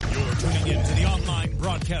online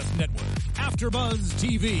broadcast network, AfterBuzz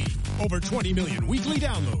TV. Over 20 million weekly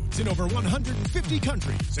downloads in over 150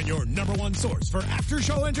 countries, and your number one source for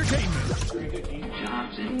after-show entertainment.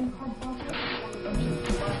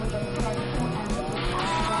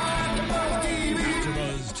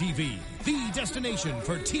 AfterBuzz TV, the destination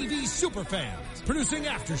for TV superfans. Producing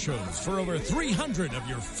aftershows for over 300 of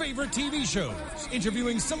your favorite TV shows.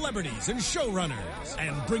 Interviewing celebrities and showrunners.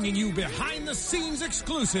 And bringing you behind-the-scenes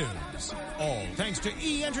exclusives. All thanks to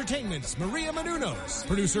E! Entertainment's Maria Menounos,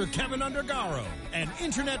 producer Kevin Undergaro, and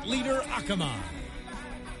internet leader Akamai.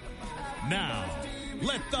 Now,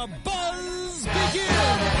 let the buzz begin!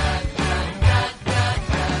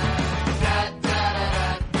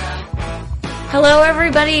 Hello,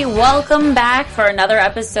 everybody. Welcome back for another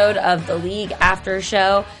episode of The League After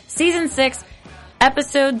Show, Season 6,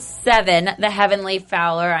 Episode 7, The Heavenly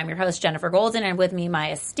Fowler. I'm your host, Jennifer Golden, and with me,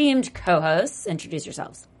 my esteemed co-hosts. Introduce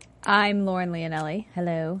yourselves. I'm Lauren Leonelli.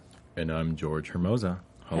 Hello. And I'm George Hermosa.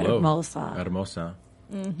 Hello. Hermosa.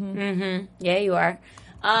 Yeah, you are.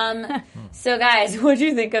 So guys, what did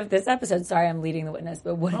you think of this episode? Sorry, I'm leading the witness,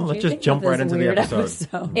 but what did you think of this Let's just jump right into the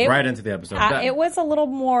episode. Right into the episode. It was a little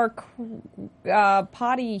more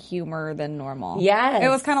potty humor than normal. Yes. It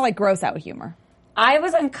was kind of like gross out humor. I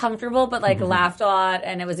was uncomfortable, but laughed a lot,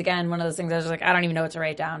 and it was, again, one of those things I was like, I don't even know what to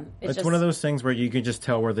write down. It's just one of those things where you can just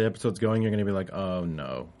tell where the episode's going. You're going to be like, oh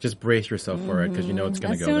no. Just brace yourself for it, because you know it's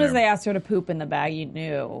going to go there. As soon as they asked her to poop in the bag, you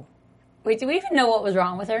knew. Wait, do we even know what was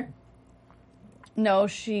wrong with her? No,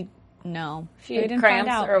 she had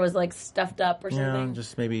cramps or was stuffed up or something.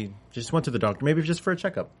 Yeah, just went to the doctor. Maybe just for a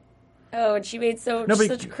checkup. Oh, and she made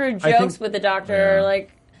such crude jokes with the doctor. Yeah.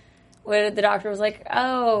 When the doctor was like,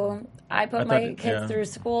 "Oh, I put my kids through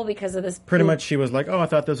school because of this." Pretty much, she was like, "Oh, I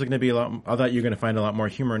thought this was going to be a lot. I thought you were going to find a lot more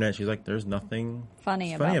humor in it." She's like, "There's nothing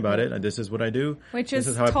funny about it. This is what I do, which this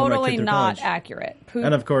is how totally not college. Accurate." Poop.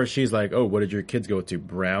 And of course, she's like, "Oh, what did your kids go to?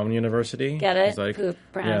 Brown University?" Get it? He's like, Poop,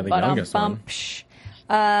 Brown. Yeah, the youngest one.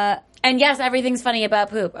 And yes, everything's funny about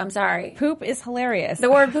poop. I'm sorry. Poop is hilarious. The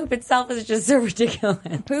word poop itself is just so ridiculous.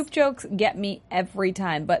 Poop jokes get me every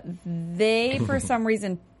time, but they, for some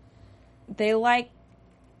reason, they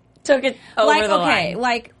took it over the line.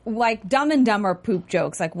 Like Dumb and Dumber poop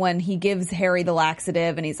jokes, like when he gives Harry the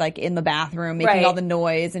laxative and he's in the bathroom making all the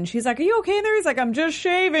noise and she's like, "Are you okay in there?" He's like, "I'm just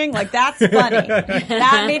shaving." That's funny.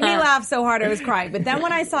 That made me laugh so hard I was crying. But then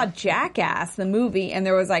when I saw Jackass, the movie, and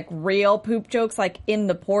there was real poop jokes in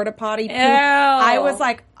the porta potty poop, I was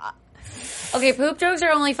like, okay, poop jokes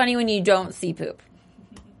are only funny when you don't see poop.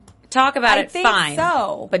 Talk about it, fine.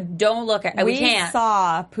 So. But don't look at it. We can't.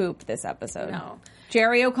 Saw poop this episode. No.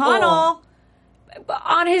 Jerry O'Connell.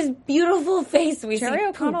 On his beautiful face, we see Jerry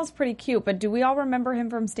O'Connell's pretty cute, but do we all remember him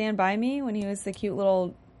from Stand By Me when he was the cute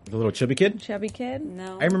little... The little chubby kid? Chubby kid?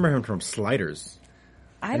 No. I remember him from Sliders.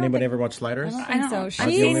 Anybody ever watch Sliders? I don't think so.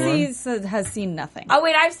 She has seen nothing. Oh,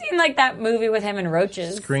 wait, I've seen that movie with him and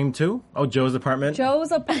roaches. Scream 2? Oh, Joe's Apartment?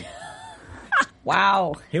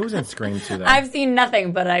 Wow. He was in Scream 2, though. I've seen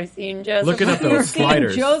nothing, but I've seen Joe's Look Apartment. at those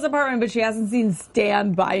Sliders. Joe's Apartment, but she hasn't seen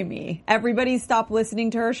Stand By Me. Everybody stopped listening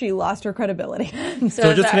to her. She lost her credibility. So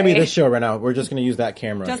it's just going to be this show right now. We're just going to use that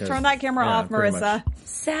camera. Just turn that camera off, Marissa.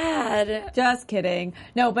 Sad. Just kidding.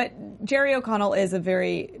 No, but Jerry O'Connell is a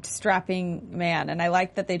very strapping man, and I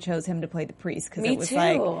like that they chose him to play the priest because it was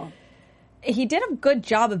too. He did a good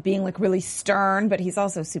job of being really stern, but he's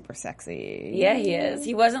also super sexy. Yeah, he is.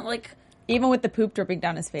 He wasn't Even with the poop dripping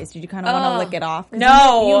down his face, did you kind of want to lick it off?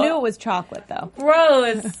 No. You knew it was chocolate, though.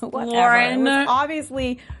 Gross. Lauren. It was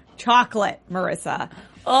obviously chocolate, Marissa.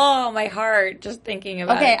 Oh, my heart, just thinking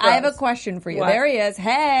about it. Okay, I have a question for you. What? There he is.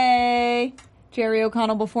 Hey, Jerry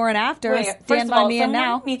O'Connell before and after. Stand By Me and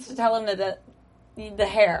now. Needs to tell him that the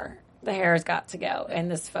hair's got to go in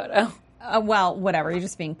this photo. Well, whatever. You're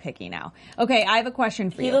just being picky now. Okay, I have a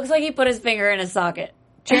question for you. He looks like he put his finger in his socket.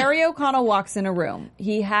 Jerry O'Connell walks in a room.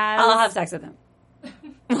 I'll have sex with him.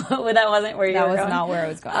 That wasn't where you were going? That was not where I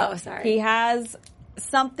was going. Oh, sorry. He has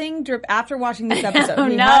something drip after watching this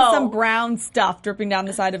episode. He has some brown stuff dripping down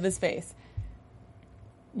the side of his face.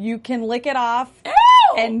 You can lick it off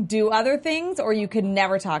and do other things, or you could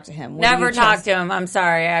never talk to him. Never talk to him. I'm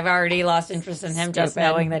sorry. I've already lost interest in him just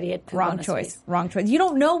knowing that he had poop Wrong on his choice. face. Wrong choice. You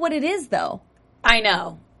don't know what it is, though. I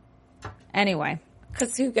know. Anyway.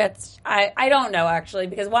 Because who gets... I don't know, actually,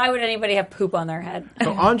 because why would anybody have poop on their head?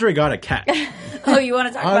 So Andre got a cat. Oh, you want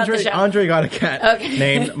to talk about the show? Andre got a cat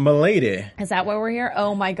named Milady. Is that why we're here?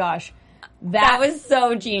 Oh, my gosh. That was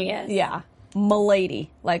so genius. Yeah. Milady,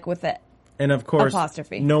 with it. And of course,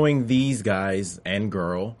 apostrophe. Knowing these guys and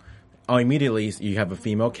girl, immediately you have a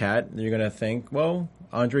female cat. You're going to think, well,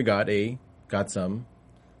 Andre got some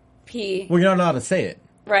P. Well, you're not allowed to say it.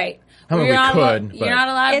 Right. I mean, we could. You're not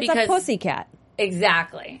allowed it's because... a pussycat.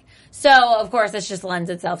 Exactly. So, of course, this just lends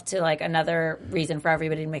itself to, like, another reason for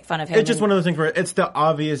everybody to make fun of him. It's just one of those things where it's the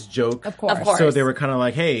obvious joke. Of course. So they were kind of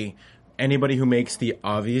like, hey, anybody who makes the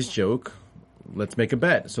obvious joke, let's make a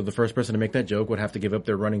bet. So the first person to make that joke would have to give up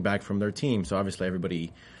their running back from their team. So obviously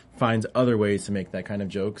everybody finds other ways to make that kind of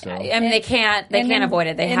joke. So I mean, they can't avoid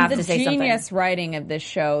it. They have to say something. In the genius writing of this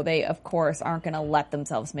show, they, of course, aren't going to let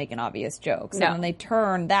themselves make an obvious joke. So when they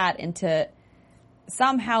turn that into...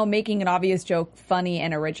 somehow making an obvious joke funny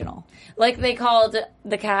and original. Like they called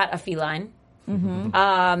the cat a feline.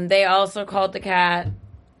 Mm-hmm. They also called the cat...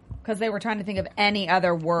 because they were trying to think of any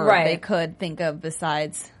other word they could think of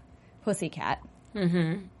besides pussycat.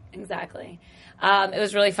 Mm-hmm. Exactly. It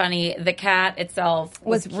was really funny. The cat itself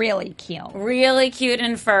was really cute. Really cute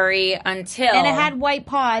and furry until... and it had white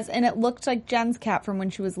paws, and it looked like Jen's cat from when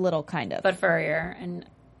she was little, kind of. But furrier and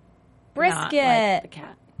Brisket. not like the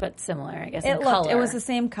cat. But similar, I guess, in color. It was the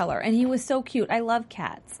same color, and he was so cute. I love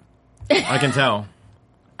cats. I can tell.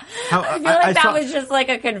 I feel like that was just like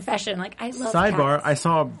a confession. Like, I love sidebar, cats. I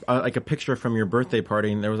saw like a picture from your birthday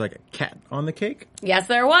party, and there was like a cat on the cake. Yes,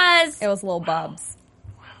 there was. It was Lil Bubs.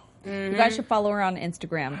 Wow. Mm-hmm. You guys should follow her on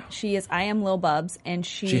Instagram. She is I am Lil Bubs, and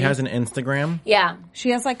she has an Instagram? Yeah. She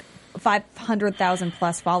has like 500,000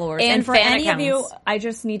 plus followers. And for fan any accounts. of you, I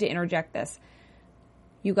just need to interject this.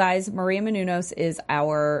 You guys, Maria Menounos is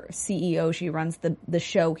our CEO. She runs the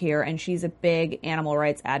show here, and she's a big animal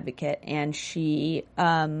rights advocate. And she,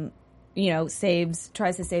 tries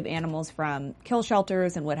to save animals from kill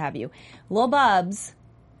shelters and what have you. Lil Bubs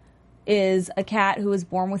is a cat who was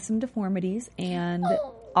born with some deformities, and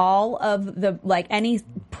all of the any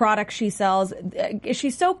product she sells,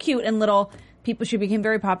 she's so cute and little. She became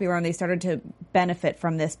very popular, and they started to benefit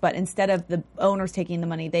from this. But instead of the owners taking the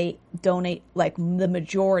money, they donate the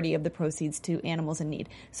majority of the proceeds to animals in need.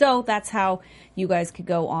 So that's how you guys could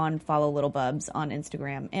go on, follow Little Bubs on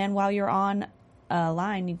Instagram. And while you're on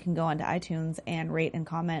line, you can go onto iTunes and rate and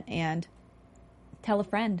comment and tell a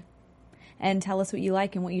friend and tell us what you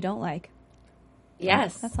like and what you don't like.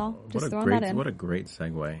 Yes. That's all. Just throwing that in. What a great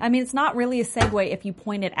segue. I mean, it's not really a segue if you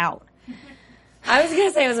point it out. I was going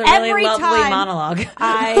to say it was a really lovely monologue.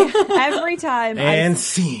 Every time. And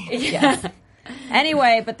scene. Yes.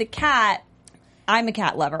 Anyway, but the cat, I'm a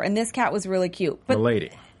cat lover, and this cat was really cute. But the lady.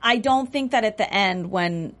 I don't think that at the end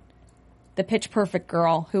when the Pitch Perfect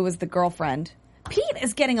girl, who was the girlfriend, Pete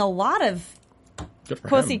is getting a lot of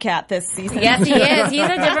pussycat this season. Yes, he is. He's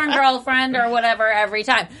a different girlfriend or whatever every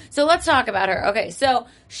time. So let's talk about her. Okay, so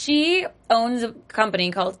she owns a company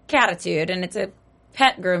called Catitude, and it's a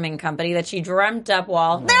pet grooming company that she dreamt up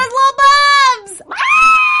while... There's Lil Bubs!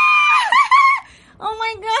 Oh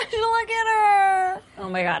my gosh, look at her! Oh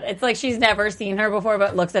my god. It's like she's never seen her before,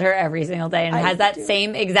 but looks at her every single day and has that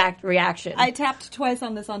same exact reaction. I tapped twice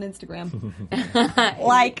on this on Instagram.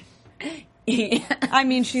 I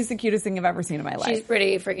mean, she's the cutest thing I've ever seen in my life. She's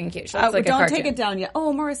pretty freaking cute. She looks like a don't cartoon. take it down yet.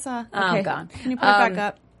 Oh, Marissa. Okay. Oh, God. Can you put it back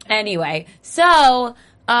up? Anyway, so...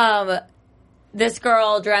 this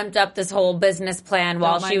girl dreamt up this whole business plan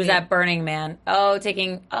while she was at Burning Man. You're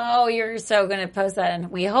so going to post that. And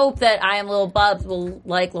we hope that I Am Lil Bubs will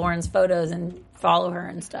like Lauren's photos and follow her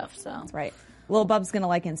and stuff. So that's right. Lil Bub's going to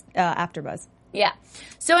like AfterBuzz. Yeah.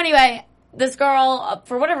 So anyway, this girl,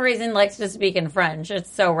 for whatever reason, likes to speak in French. It's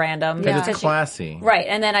so random. Because it's classy. Right.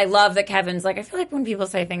 And then I love that Kevin's like, I feel like when people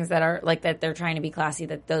say things that are like that they're trying to be classy,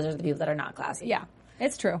 that those are the people that are not classy. Yeah.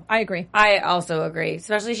 It's true. I agree. I also agree.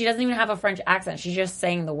 Especially she doesn't even have a French accent. She's just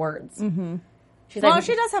saying the words. Mm-hmm. She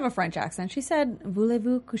does have a French accent. She said,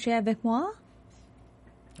 "Voulez-vous coucher avec moi?"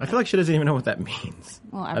 I feel like she doesn't even know what that means.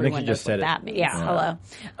 Well, I think she just said that means. Yeah,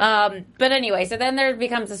 hello. But anyway, so then there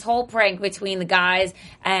becomes this whole prank between the guys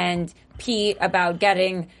and Pete about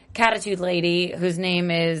getting Catitude Lady, whose name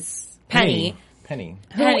is Penny.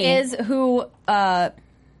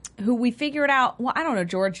 Who we figured out, well, I don't know,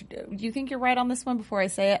 George, do you think you're right on this one before I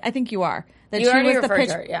say it? I think you are. That you already referred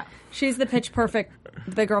to her, yeah. She's the Pitch Perfect,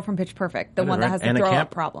 the girl from Pitch Perfect, the one that has the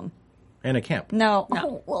throw-up problem. Anna Camp. No.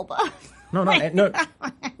 Oh, well, no. Not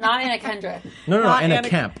Anna Kendrick. No, Anna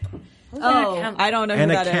Camp. Oh, I don't know who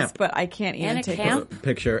that is, but I can't even Anna take Camp? a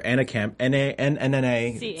picture. Anna Camp.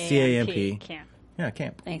 N-A-N-N-A-C-A-M-P. Camp. Yeah,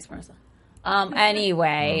 Camp. Thanks, Marissa.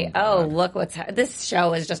 Anyway, look this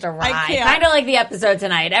show is just a ride. Kind of like the episode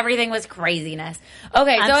tonight. Everything was craziness.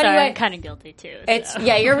 Okay, I'm so sorry, anyway. I'm kind of guilty too. So.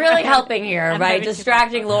 You're really helping here by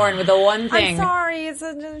distracting Lauren with the one thing. I'm sorry,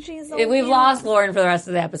 she's so We've lost Lauren for the rest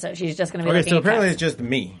of the episode. She's just going to be okay, so apparently it's just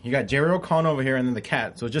me. You got Jerry O'Connell over here and then the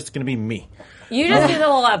cat, so it's just going to be me. You just do the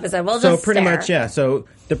whole episode. We'll so just pretty stare. much, yeah. So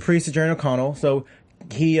the priest is Jerry O'Connell. So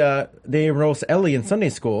they enroll Ellie in Sunday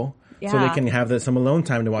school. So they Yeah. can have some alone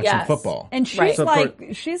time to watch some Yes. football. And she's Right.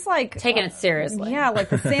 she's like Taking it seriously. Yeah, like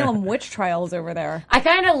the Salem witch trials over there. I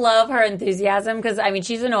kind of love her enthusiasm because, I mean,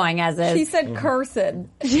 she's annoying as is. She said cursed.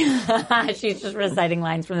 She's just reciting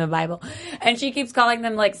lines from the Bible. And she keeps calling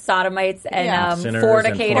them, like, sodomites and Yeah. Sinners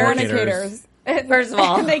fornicators. and fornicators. First of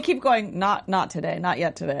all. And they keep going, not today, not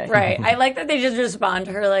yet today. Right. I like that they just respond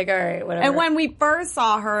to her like, all right, whatever. And when we first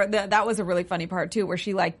saw her, that was a really funny part too, where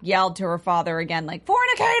she like yelled to her father again, like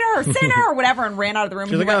fornicator, sinner, or whatever, and ran out of the room.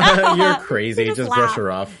 She's And like, he went, oh, you're crazy. She Just laughed. brush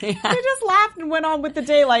her off. She just laughed and went on with the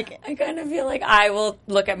day. Like, I kind of feel like I will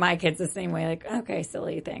look at my kids the same way, like, okay,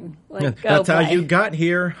 silly thing. Like, go That's how play. you got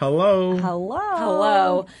here. Hello.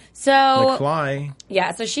 Hello. So, McFly.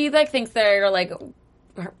 yeah, so she, like, thinks they're, like,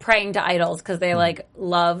 praying to idols because they, like,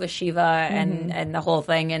 love Shiva and the whole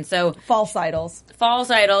thing. And so, false idols.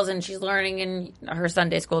 false idols, and she's learning in her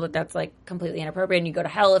Sunday school that that's, like, completely inappropriate, and you go to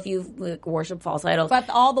hell if you, like, worship false idols. But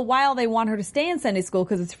all the while, they want her to stay in Sunday school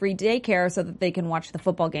because it's free daycare, so that they can watch the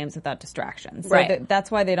football games without distractions. So Right.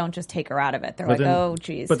 that's why they don't just take her out of it. They're like, oh,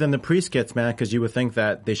 geez. But then the priest gets mad because you would think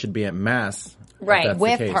that they should be at mass. if Right. that's the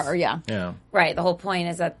With case. her, yeah. Yeah. Right. The whole point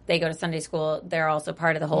is that they go to Sunday school. They're also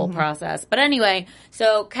part of the whole process. But anyway,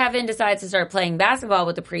 so Kevin decides to start playing basketball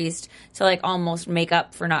with the priest to, like, almost make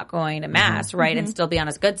up for not going to mass, right? And still be on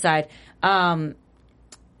his good side.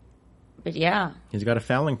 But yeah. He's got a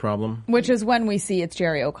fouling problem. Which is when we see it's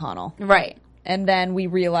Jerry O'Connell. Right. And then we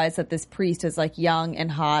realize that this priest is like young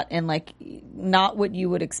and hot and like not what you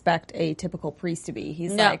would expect a typical priest to be.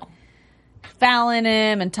 He's No. like fouling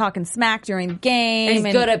him and talking smack during the game. And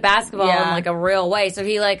he's good at basketball in, Yeah. like, a real way. So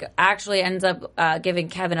he, like, actually ends up giving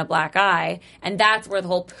Kevin a black eye. And that's where the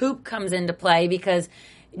whole poop comes into play because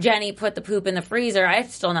Jenny put the poop in the freezer. I'm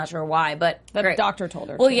still not sure why, but The great. doctor told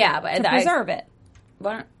her Well, to, yeah, but to preserve it.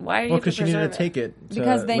 Why do you Well, because she needed to preserve take it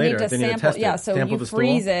Because they later. need to They sample. test it. Yeah, so Sample you the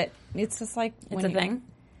freeze stool. it. It's just like It's when a you- thing.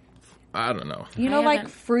 I don't know. You know, I like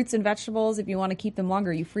haven't- fruits and vegetables, if you want to keep them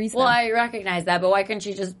longer, you freeze Well, them. I recognize that, but why couldn't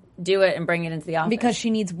she just do it and bring it into the office? Because she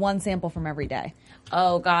needs one sample from every day.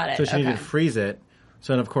 Oh, got it. So she needed to freeze it.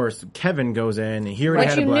 So then, of course, Kevin goes in. He already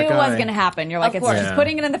Which had you a knew black eye. was going to happen. You're like, Of it's course. just Yeah.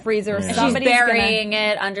 putting it in the freezer. Yeah. She's Somebody's burying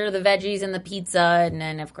it under the veggies and the pizza, and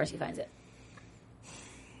then, of course, he finds it.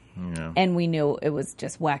 Yeah. And we knew it was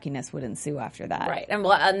just wackiness would ensue after that. Right. And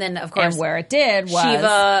then, of course, And where it did was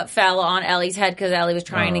Shiva fell on Ellie's head because Ellie was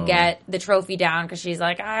trying to Oh. get the trophy down because she's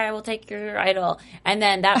like, I will take your idol. And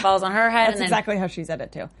then that falls on her head. That's and then, exactly how she said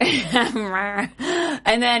it too.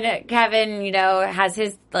 and then Kevin, has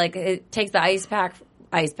his, like, it takes the ice pack,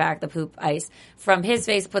 the poop ice, from his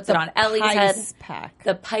face, puts it on Ellie's head. Ice pack.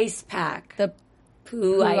 The pice pack. The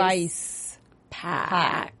poo ice ice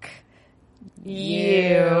pack.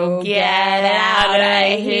 You get out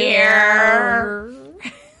of here.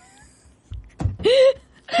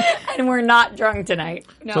 And we're not drunk tonight.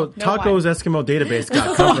 No, So no Taco's wine. Eskimo database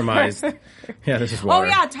got compromised. Yeah, this is water.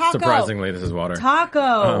 yeah, Taco. Surprisingly, this is water.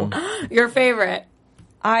 Taco. Your favorite.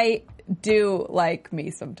 I do like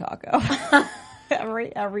me some taco.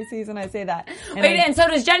 every season I say that. And Wait, and so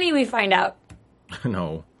does Jenny, we find out.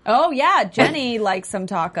 No. oh yeah, Jenny likes some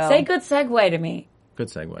taco. Say good segue to me. Good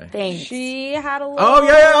segue. Thanks. She had a little. Oh,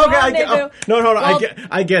 yeah, okay. rendezvous. No, hold on. Well,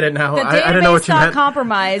 I get it now. the I don't know what database you got meant.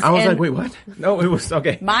 compromised. I was and like, wait, what? No, it was,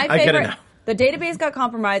 okay. My I get it favorite. now. The database got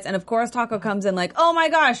compromised, and of course, Taco comes in like, "Oh my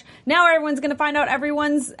gosh! Now everyone's going to find out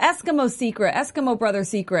everyone's Eskimo brother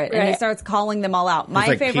secret," and he Right. starts calling them all out. My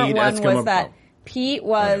like favorite Pete, one Eskimo- was that oh. Pete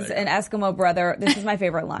was there you an Eskimo brother. This is my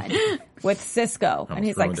favorite line with Cisco, and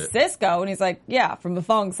he's like, ruined it. "Cisco," and he's like, "Yeah, from the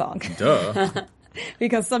Thong Song," Duh.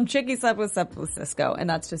 because some chick he slept with Cisco, and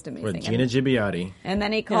that's just amazing. With Gina Gibbiotti. And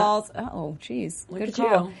then he calls. Oh, geez, good at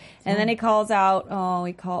call. you. And then he calls out.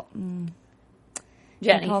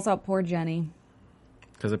 Jenny. He calls out poor Jenny.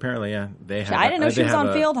 Because apparently, yeah, they have. I didn't know they she was have on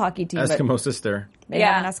a field hockey team, but- Eskimo sister. They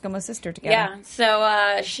Yeah. have an Eskimo sister together. Yeah.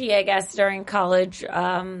 So she, I guess, during college,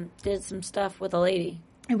 did some stuff with a lady.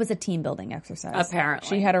 It was a team building exercise. Apparently.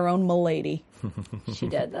 She had her own milady. She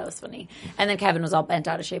did. That was funny. And then Kevin was all bent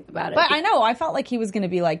out of shape about it. But I know, I felt like he was going to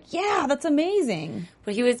be like, yeah, that's amazing.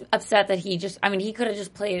 But he was upset that he could have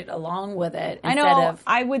just played along with it I instead know, of...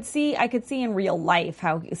 I could see in real life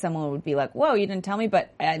how someone would be like, whoa, you didn't tell me.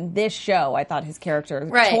 But in this show, I thought his character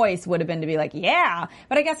Right. choice would have been to be like, yeah.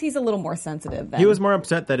 But I guess he's a little more sensitive than... He was more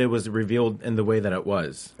upset that it was revealed in the way that it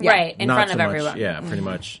was. Right, in Not front so of much- everyone. Yeah, pretty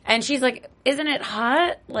much. And she's like, isn't it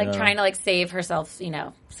hot? Like, Yeah. trying to, like, save herself,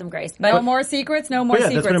 some grace. No more secrets, no more But yeah,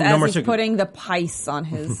 that's secrets. what I mean, no As more he's secrets. putting the pice on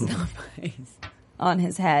his... on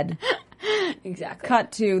his head. Exactly.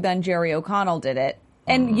 Cut to then Jerry O'Connell did it.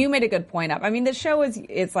 And you made a good point up. I mean, the show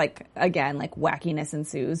it's like, again, like wackiness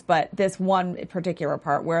ensues, but this one particular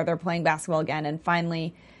part where they're playing basketball again and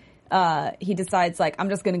finally he decides, like, I'm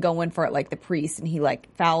just going to go in for it like the priest, and he, like,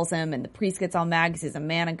 fouls him, and the priest gets all mad because he's a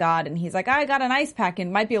man of God, and he's like, I got an ice pack, and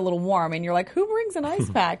it might be a little warm, and you're like, who brings an ice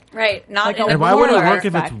pack? Right. Not like in And why would it work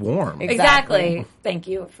if it's warm? Exactly. Thank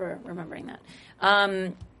you for remembering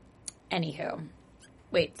that. Anywho.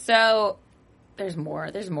 Wait, so there's more.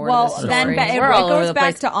 There's more to this story. Then it goes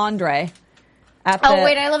back to Andre. Wait,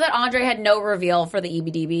 I love that Andre had no reveal for the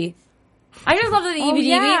EBDB. I just love that the EBDB.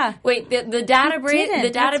 Yeah. Wait, the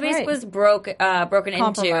database was broken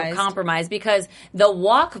into, compromised because the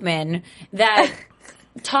Walkman that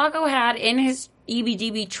Taco had in his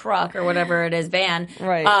EBDB truck or whatever it is, van,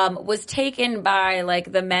 was taken by like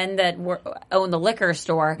the men that own the liquor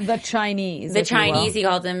store. The Chinese. The Chinese, he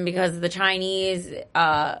called them, because the Chinese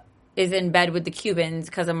is in bed with the Cubans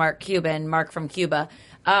because of Mark from Cuba.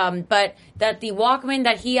 But that the Walkman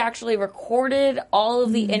that he actually recorded all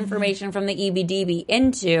of the information from the EBDB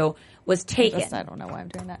into was taken. I don't know why I'm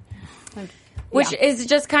doing that. Which is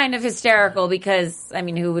just kind of hysterical because, I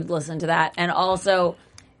mean, who would listen to that? And also...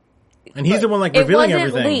 And he's the one, like, revealing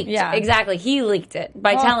everything. Leaked. Yeah. Exactly. He leaked it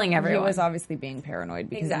by telling everyone. He was obviously being paranoid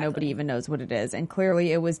because nobody even knows what it is. And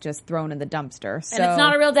clearly it was just thrown in the dumpster. So. And it's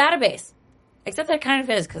not a real database. Except that it kind of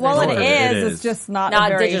is. Well, it is. It's just not a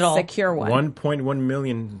very digital. Secure one. $1.1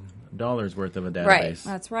 million worth of a database. Right.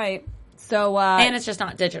 That's right. So and it's just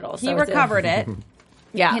not digital. He recovered it.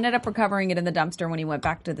 Yeah. He ended up recovering it in the dumpster when he went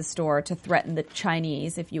back to the store to threaten the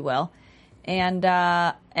Chinese, if you will. And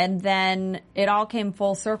then it all came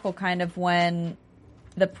full circle kind of when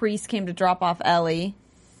the priest came to drop off Ellie.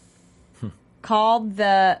 Called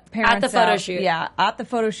the parents at the photo shoot. Yeah, at the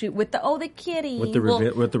photo shoot with the kitty. With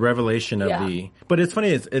the revelation of the... But it's funny,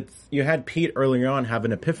 it's you had Pete earlier on have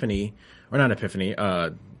an epiphany, or not epiphany,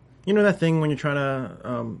 you know that thing when you're trying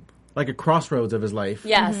to, like a crossroads of his life.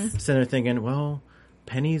 Yes. Sitting there thinking, well,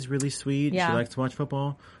 Penny's really sweet, she likes to watch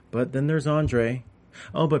football, but then there's Andre.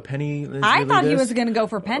 Oh, but Penny is I thought he was going to go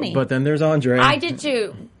for Penny. But then there's Andre. I did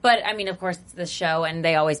too. But, I mean, of course, it's the show, and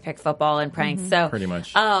they always pick football and pranks, so... Pretty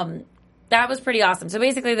much. That was pretty awesome. So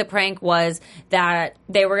basically the prank was that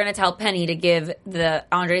they were going to tell Penny to give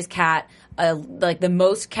Andre's cat like the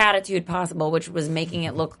most catitude possible, which was making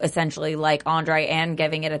it look essentially like Andre and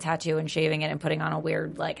giving it a tattoo and shaving it and putting on a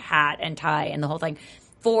weird like hat and tie and the whole thing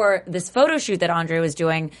for this photo shoot that Andre was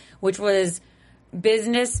doing, which was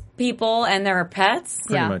business people and their pets.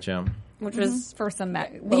 Pretty much, yeah. Which was for some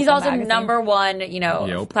he's also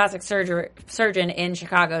 #1, plastic surgeon in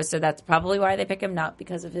Chicago, so that's probably why they pick him, not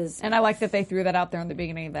because of his... And I like that they threw that out there in the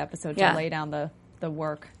beginning of the episode to lay down the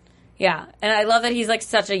work. Yeah, and I love that he's like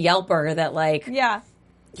such a yelper that like... Yeah.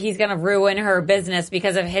 He's going to ruin her business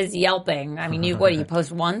because of his yelping. I mean, you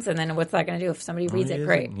post once, and then what's that going to do if somebody reads it?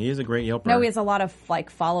 Great. He is a great yelper. No, he has a lot of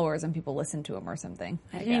like followers and people listen to him or something.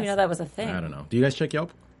 I didn't even know that was a thing. I don't know. Do you guys check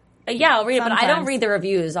Yelp? Yeah, I'll read it, but I don't read the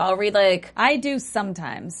reviews. I'll read like... I do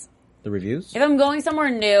sometimes. The reviews? If I'm going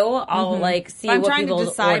somewhere new, I'll like see what people order. I'm trying to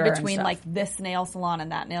decide between like this nail salon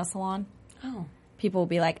and that nail salon. Oh. People will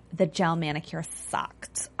be like, the gel manicure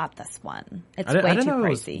sucked at this one. It's way too know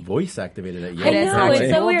pricey. It was voice activated at Yelp. I know,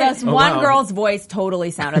 it's so weird. This one girl's voice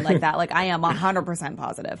totally sounded like that. Like I am 100%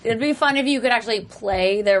 positive. It'd be fun if you could actually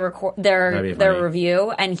play their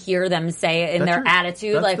review and hear them say it in their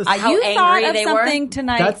attitude, like how angry they were.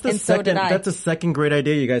 Tonight, so did I. That's a second great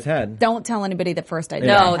idea you guys had. Don't tell anybody the first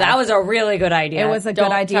idea. No, that was a really good idea. It was a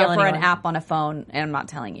good idea for an app on a phone, and I'm not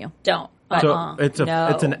telling you. Don't. So it's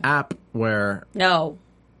an app where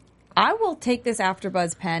I will take this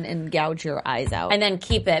AfterBuzz pen and gouge your eyes out. And then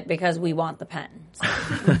keep it because we want the pen.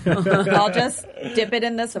 So. I'll just dip it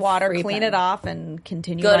in this water, clean it off, and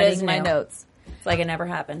continue writing my notes. It's like it never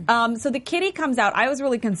happened. So the kitty comes out. I was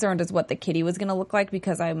really concerned as what the kitty was going to look like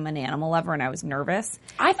because I'm an animal lover and I was nervous.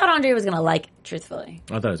 I thought Andre was going to like it, truthfully.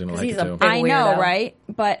 I thought he was going to like it too. I know, right?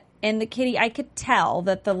 But in the kitty, I could tell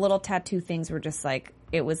that the little tattoo things were just like,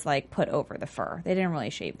 it was like put over the fur. They didn't really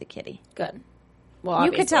shave the kitty. Good. Well,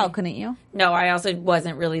 you could tell, couldn't you? No, I also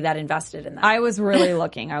wasn't really that invested in that. I was really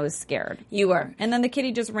looking. I was scared. You were. And then the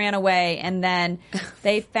kitty just ran away, and then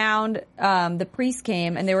they found, the priest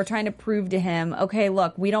came, and they were trying to prove to him, okay,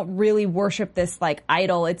 look, we don't really worship this, like,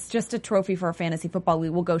 idol. It's just a trophy for a fantasy football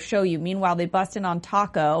league. We'll go show you. Meanwhile, they bust in on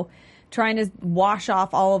Taco, trying to wash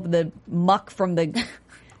off all of the muck from the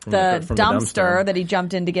dumpster that he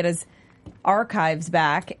jumped in to get his archives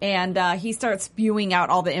back, and he starts spewing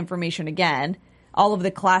out all the information again. all of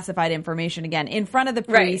the classified information again in front of the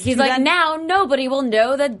priest. Right. He's like, now nobody will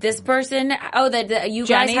know that this person, that you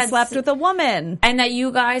Jenny guys had slept with a woman. And that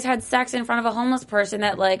you guys had sex in front of a homeless person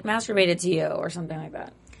that, like, masturbated to you or something like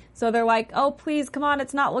that. So they're like, oh, please, come on,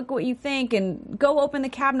 it's not look what you think, and go open the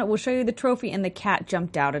cabinet, we'll show you the trophy. And the cat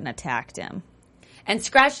jumped out and attacked him. And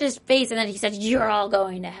scratched his face, and then he said, you're all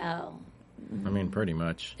going to hell. I mean, pretty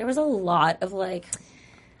much. There was a lot of, like,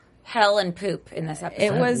 hell and poop in this episode.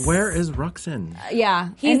 It was... Where is Ruxin? Yeah.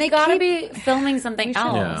 He's got to be filming something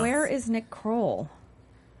else. Yeah. Where is Nick Kroll?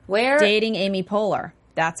 Where? Dating Amy Poehler.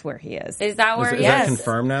 That's where he is. Is that where is he is? Is that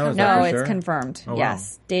confirmed now? Is No, that for it's sure? confirmed. Oh,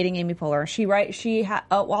 yes. wow. Dating Amy Poehler.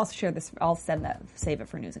 Well, I'll share this. I'll save it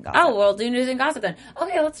for news and gossip. Oh, we'll do news and gossip then.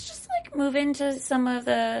 Okay, let's just, like, move into some of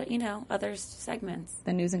the, other segments.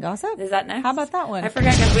 The news and gossip? Is that next? How about that one? I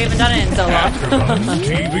forget because we haven't done it in so long. AfterBuzz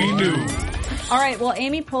TV News. All right, well,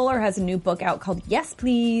 Amy Poehler has a new book out called Yes,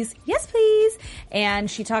 Please. Yes, Please.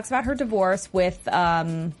 And she talks about her divorce with, Will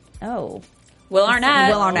Arnett. Will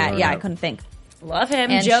Arnett. Yeah, I Arnett. couldn't think. Love him.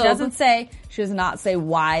 And Job. she does not say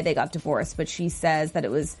why they got divorced, but she says that it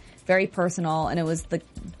was very personal and it was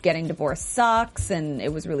getting divorced sucks and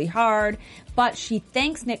it was really hard. But she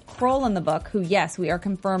thanks Nick Kroll in the book, who, yes, we are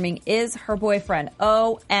confirming is her boyfriend.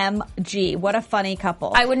 OMG. What a funny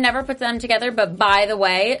couple. I would never put them together, but by the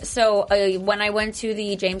way, so when I went to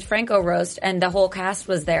the James Franco roast and the whole cast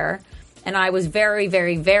was there, and I was very,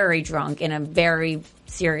 very, very drunk in a very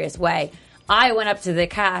serious way, I went up to the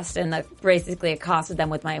cast and basically accosted them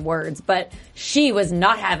with my words, but she was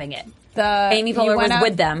not having it. Amy Poehler was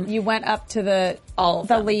with them. You went up to the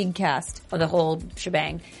league cast. Or the whole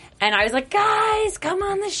shebang. And I was like, guys, come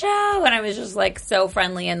on the show. And I was just like so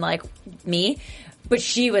friendly and like me. But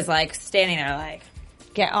she was like standing there like,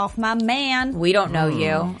 get off my man. We don't know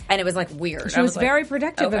you. And it was like weird. She was very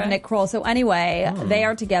protective of Nick Kroll. So anyway, they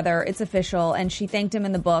are together. It's official. And she thanked him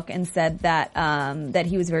in the book and said that that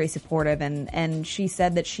he was very supportive. And she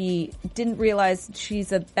said that she didn't realize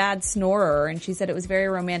she's a bad snorer. And she said it was very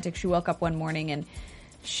romantic. She woke up one morning and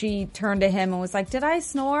she turned to him and was like, did I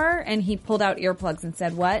snore? And he pulled out earplugs and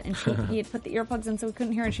said, what? And he had put the earplugs in so we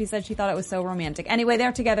couldn't hear. And she said she thought it was so romantic. Anyway,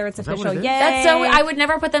 they're together. It's official. Yay. That's so, I would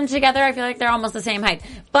never put them together. I feel like they're almost the same height.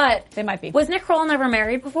 But they might be. Was Nick Kroll never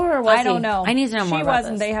married before or was he? I don't know. I need to know more She about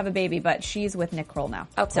wasn't. this. They have a baby, but she's with Nick Kroll now.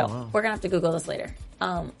 Oh, so we're going to have to Google this later.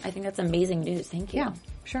 I think that's amazing news. Thank you. Yeah,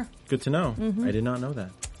 sure. Good to know. I did not know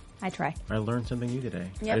that. I try. I learned something new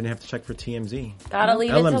today. Yep. I didn't have to check for TMZ. Gotta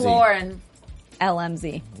leave it to LMZ. Lauren.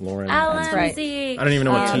 LMZ. Lauren. LMZ. right. I don't even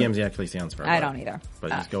know what TMZ actually stands for. I don't either. But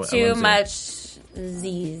just go Too LMZ. much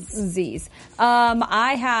Z's. Z's.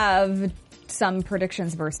 I have some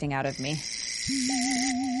predictions bursting out of me.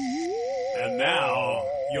 And now,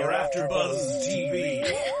 your AfterBuzz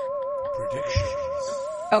TV predictions.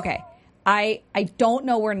 Okay. I don't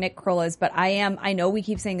know where Nick Kroll is, but I know we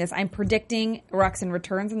keep saying this. I'm predicting Ruxin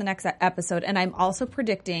returns in the next episode, and I'm also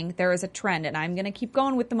predicting there is a trend, and I'm going to keep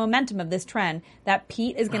going with the momentum of this trend, that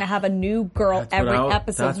Pete is going to have a new girl every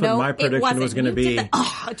episode. That's what my prediction was going to be.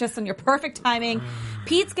 Just on your perfect timing.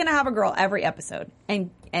 Pete's going to have a girl every episode.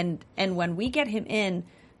 And when we get him in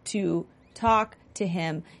to talk to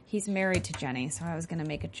him, he's married to Jenny, so I was going to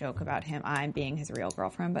make a joke about I'm being his real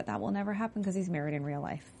girlfriend, but that will never happen because he's married in real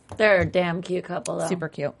life. They're a damn cute couple, though. Super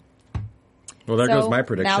cute. Well, there goes my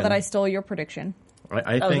prediction. Now that I stole your prediction,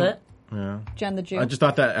 I think. it? Yeah. Jen the Jew. I just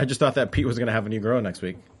thought that Pete was going to have a new girl next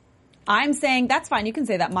week. I'm saying that's fine. You can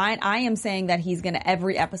say that. I am saying that he's going to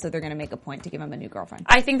every episode they're going to make a point to give him a new girlfriend.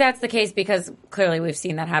 I think that's the case because clearly we've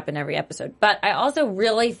seen that happen every episode. But I also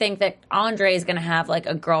really think that Andre is going to have like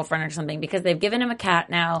a girlfriend or something because they've given him a cat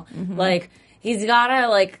now. Mm-hmm. Like he's got to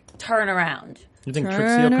like turn around. You think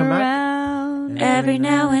Trixie will come back? Every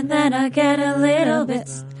now and then I get a little bit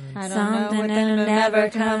something that'll never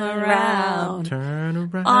come around. Turn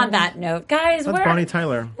around. On that note, guys, That's Bonnie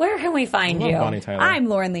Tyler. Where can we find you? Bonnie Tyler. I'm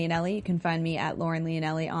Lauren Leonelli. You can find me at Lauren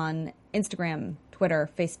Leonelli on Instagram, Twitter,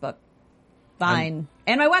 Facebook, Vine,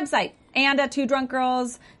 and my website, and at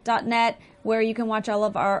twodrunkgirls.net, where you can watch all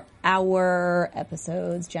of our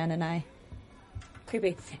episodes, Jen and I.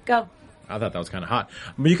 Creepy. Go. I thought that was kind of hot.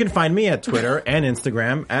 But you can find me at Twitter and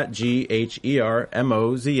Instagram at GHERMOZA.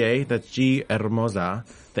 That's G Hermosa.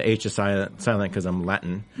 The H is silent because I'm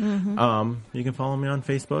Latin. Mm-hmm. You can follow me on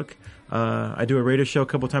Facebook. I do a radio show a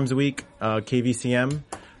couple times a week, KVCM,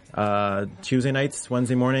 Tuesday nights,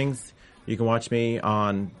 Wednesday mornings. You can watch me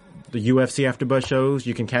on the UFC AfterBuzz shows.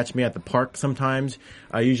 You can catch me at the park sometimes.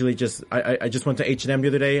 I usually I just went to H&M the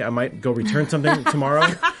other day. I might go return something tomorrow.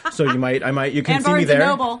 So you can and see me there.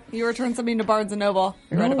 And Barnes & Noble. You returned something to Barnes & Noble.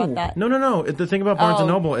 You're right about that. No. The thing about Barnes &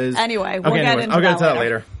 Noble is... Anyway, I'll get to that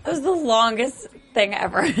later. That was the longest thing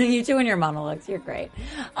ever. You two and your monologues. You're great.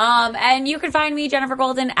 And you can find me, Jennifer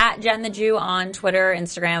Golden, at Jen the Jew on Twitter,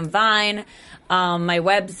 Instagram, Vine. My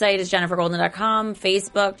website is jennifergolden.com,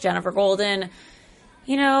 Facebook, Jennifer Golden.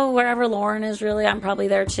 You know, wherever Lauren is really, I'm probably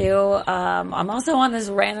there too. I'm also on this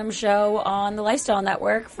random show on the Lifestyle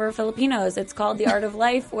Network for Filipinos. It's called The Art of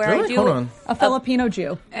Life, where I do Hold on. A Filipino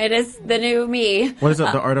Jew. It is the new me. What is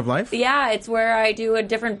it? The Art of Life? Yeah, it's where I do a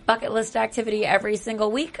different bucket list activity every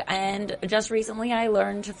single week. And just recently, I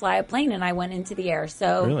learned to fly a plane, and I went into the air.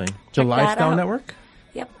 So Really? The Lifestyle Network?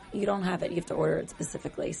 Yep. You don't have it. You have to order it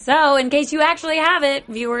specifically. So, in case you actually have it,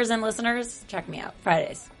 viewers and listeners, check me out.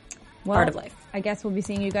 Fridays. Well, Art of Life. I guess we'll be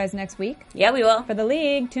seeing you guys next week. Yeah, we will. For the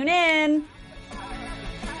league. Tune in.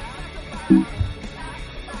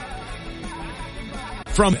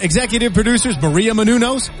 From executive producers Maria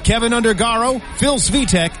Menounos, Kevin Undergaro, Phil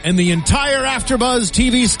Svitek, and the entire AfterBuzz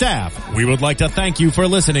TV staff, we would like to thank you for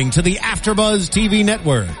listening to the AfterBuzz TV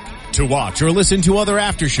network. To watch or listen to other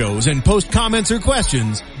after shows and post comments or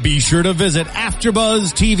questions, be sure to visit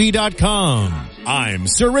AfterBuzzTV.com. I'm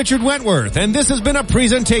Sir Richard Wentworth, and this has been a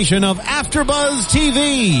presentation of AfterBuzz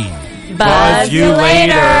TV. Buzz you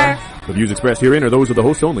later. The views expressed herein are those of the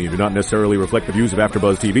hosts only and do not necessarily reflect the views of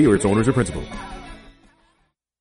AfterBuzz TV or its owners or principals.